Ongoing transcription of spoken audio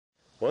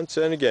Once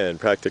and again,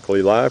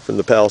 practically live from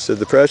the Palace of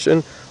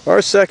Depression,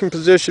 our second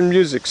position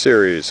music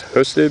series,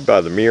 hosted by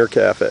the Mir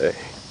Caf'e.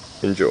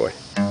 Enjoy.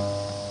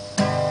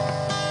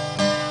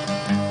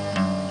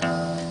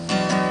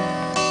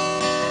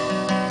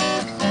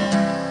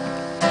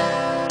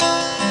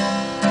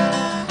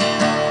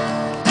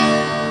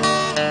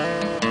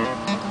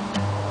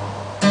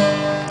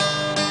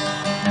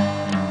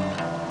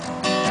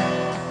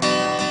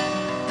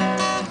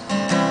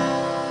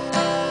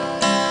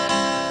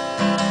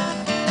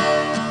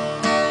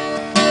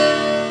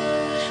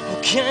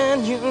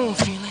 Can you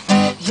feel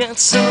it?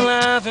 It's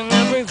alive in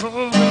every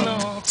room. We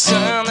all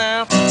turn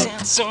out to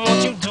dance, and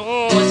what you do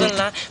is a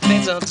lie.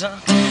 Fades are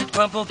dark,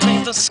 purple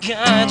paint the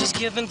sky. Just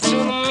give in to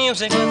the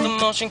music, let the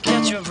motion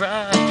catch your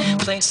eye.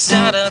 Place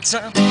at a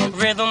time,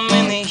 rhythm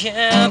in the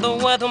air. The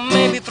weather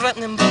may be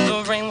threatening, but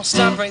the rain will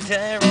stop right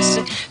there. And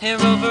sit here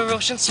over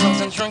ocean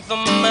swells and drink the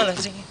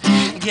melody.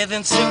 Give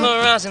in to the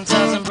rising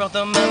tides and brought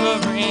the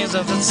memories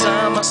of the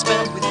time I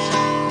spent with you.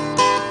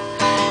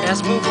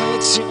 As we're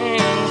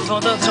waiting for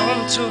the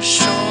dawn to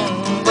show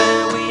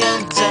where we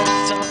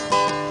ended up,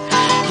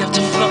 you have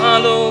to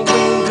follow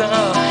where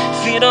go,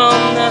 feet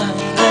on night,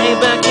 lay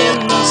back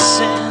in the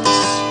sand.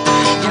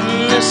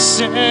 In the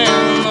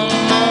sand, the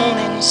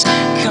morning's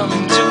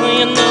coming. Do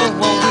you know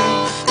what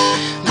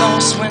we've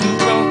lost when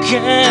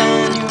broken?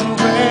 You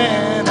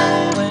ran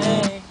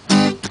away.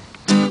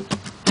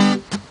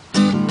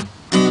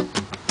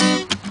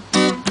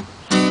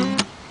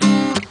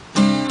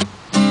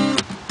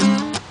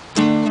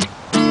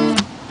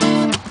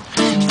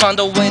 Find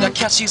a way to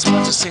catch these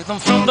words to save them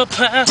from the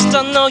past.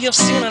 I know you've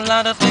seen a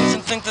lot of things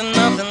and think that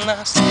nothing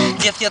lasts.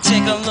 If you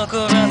take a look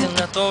around and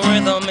let the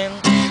rhythm in,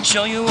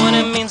 show you what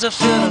it means to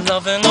feel the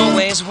love and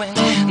always win.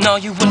 No,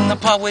 you wouldn't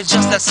apart with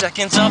just that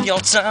seconds of your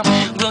time.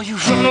 Will you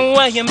run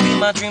away and be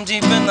my dream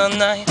deep in the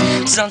night?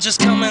 Sun's just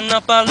coming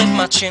up, I lift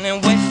my chin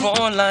and wait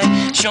for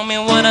light. Show me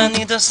what I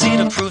need to see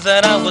to prove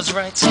that I was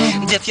right.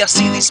 And if you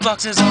see these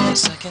sparks, there's only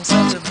seconds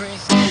left to breathe.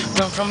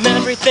 Run from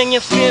everything you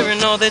fear and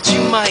know that you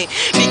might.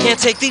 You can't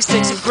take these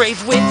things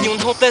engraved with you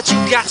and hope that you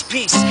got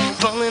peace.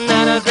 Falling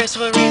out of grace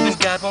where even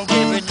God won't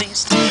get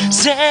released.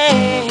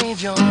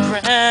 Save your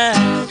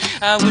breath.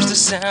 I wish the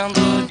sound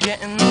would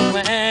get in the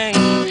way.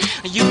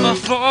 You are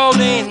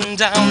falling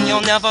down,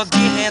 you'll never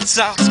get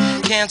out.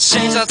 Can't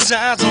change the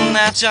tides on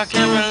that you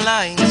can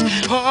rely.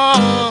 It's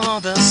all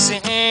the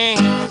same.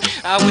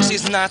 I wish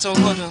these nights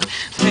would've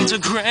fade to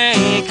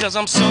gray, cause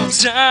I'm so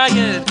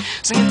tired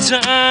singing,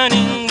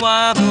 turning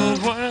while the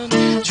world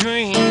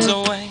dreams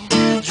away.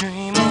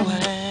 Dream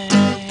away,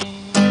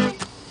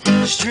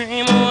 just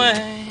dream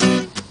away.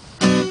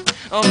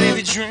 Oh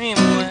baby, dream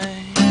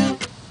away.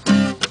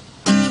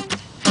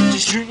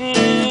 Just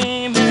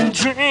dream and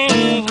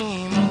dream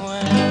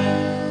away.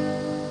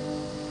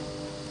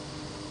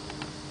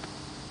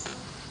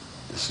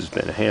 This has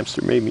been a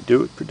Hamster Made Me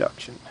Do It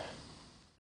production.